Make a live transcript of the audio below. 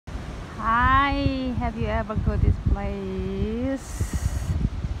Hi, have you ever go this place?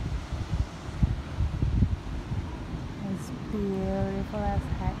 It's beautiful as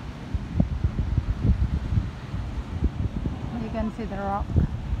heck. You can see the rock,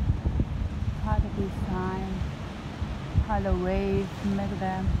 how the design, how the waves make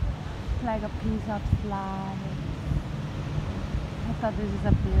them like a piece of flower. I thought this is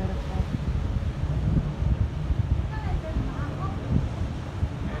a beautiful.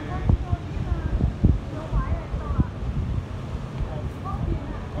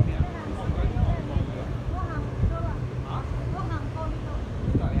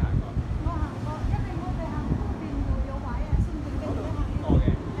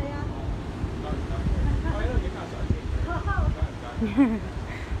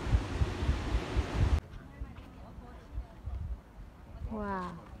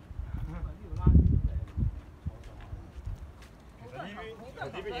 Wow.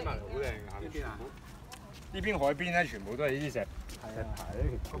 呢邊影埋好靚㗎，呢邊啊！呢邊海邊咧，全部都係呢啲石牌咧，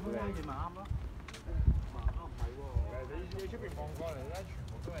其實好靚。啱咯。唔係喎，你出邊望過嚟咧，全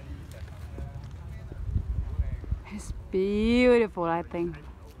部都係呢啲石牌咧。It's beautiful, I think.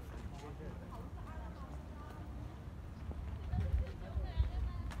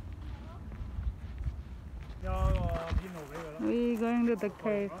 We're going to the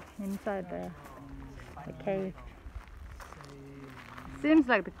cave, inside the cave. Seems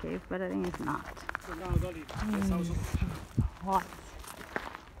like the cave, but I think it's not. Hot.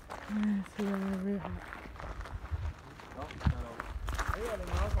 It's very hot.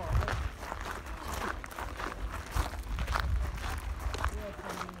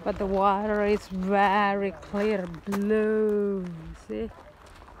 But the water is very clear, blue. See?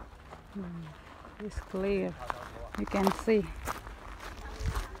 It's clear. You can see.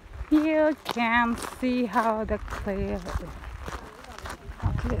 You can see how the clear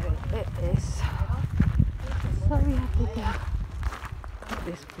it is. So we have to go to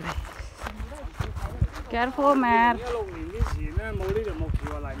this place. Careful, man. 16年之前咧冇呢條木橋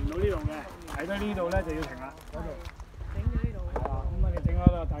啊，嚟唔到呢度嘅，喺到呢度咧就要停啦。嗰度整咗呢度。係啊，咁我哋整咗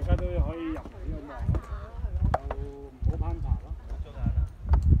啦，大家都可以入嚟呢度望咯，就唔好攀爬咯。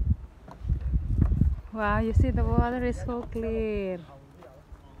 Wow, you see the water is so clear.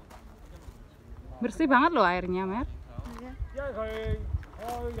 Bersih banget loh airnya, Mer. 因為佢開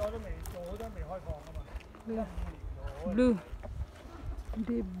咗都未做好多未開放啊嘛。Blue,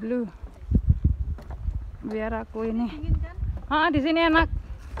 di blue. Biar aku ini. Ah, di sini enak.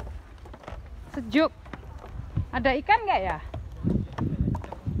 Sejuk. Ada ikan nggak ya?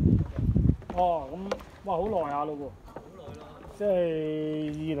 哦，咁哇好耐下咯喎。 即係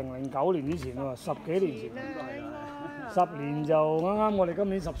2009年之前喎，10幾年前，10年就啱啱我哋今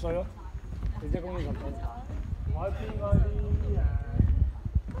年10歲咯，地質公園10歲。海邊嗰啲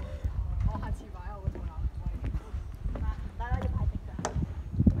我下次擺我嗰度啦。大家要排直㗎。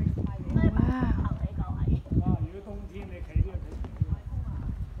哇！如果冬天你企呢個企，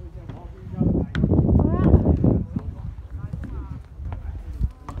好似河邊洲係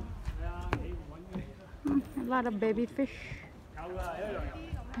啊，你唔揾嘅。A lot of baby fish.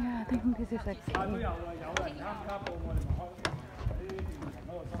 Yeah, I think this is like.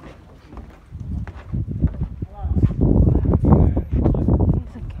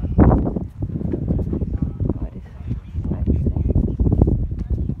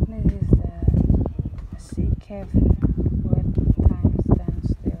 This is the sea cave where time stands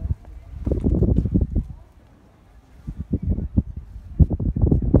still.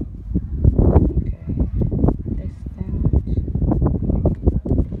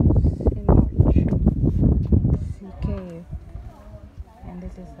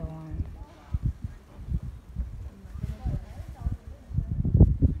 This is the one.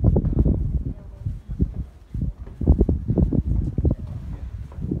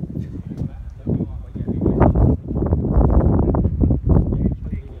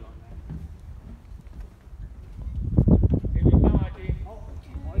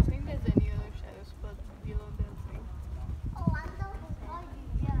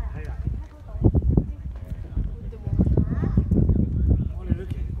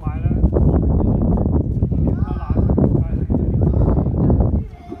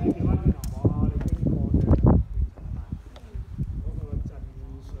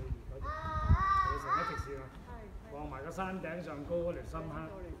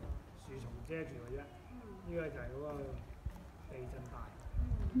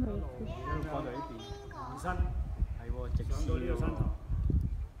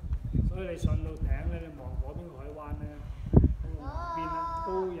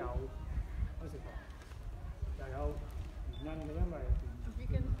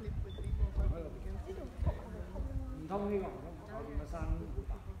 通呢個唔通酒店嘅山好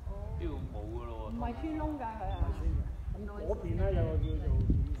大。呢度冇㗎咯喎。唔係穿窿㗎佢係。咁嗰邊咧有個叫做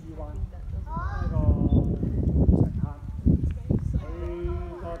點珠灣。